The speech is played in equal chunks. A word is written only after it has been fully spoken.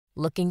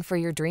Looking for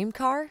your dream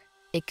car?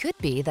 It could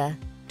be the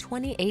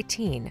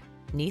 2018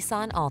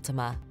 Nissan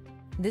Altima.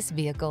 This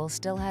vehicle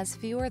still has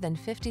fewer than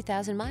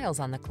 50,000 miles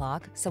on the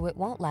clock, so it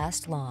won't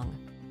last long.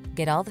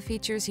 Get all the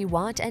features you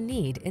want and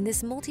need in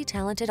this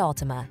multi-talented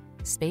Altima.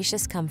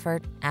 Spacious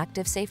comfort,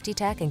 active safety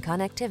tech and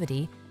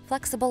connectivity,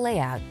 flexible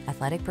layout,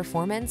 athletic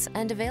performance,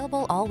 and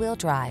available all-wheel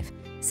drive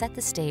set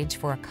the stage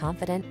for a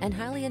confident and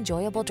highly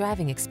enjoyable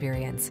driving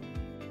experience.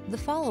 The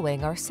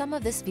following are some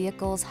of this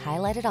vehicle's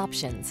highlighted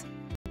options: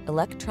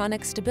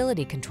 electronic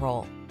stability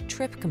control,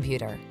 trip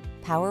computer,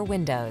 power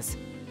windows,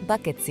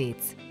 bucket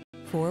seats,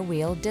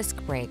 four-wheel disc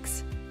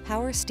brakes,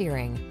 power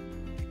steering.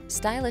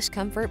 Stylish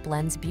comfort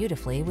blends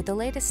beautifully with the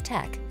latest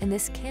tech in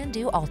this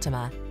can-do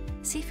Altima.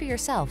 See for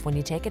yourself when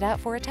you take it out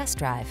for a test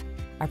drive.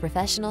 Our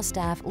professional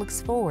staff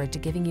looks forward to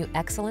giving you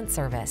excellent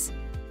service.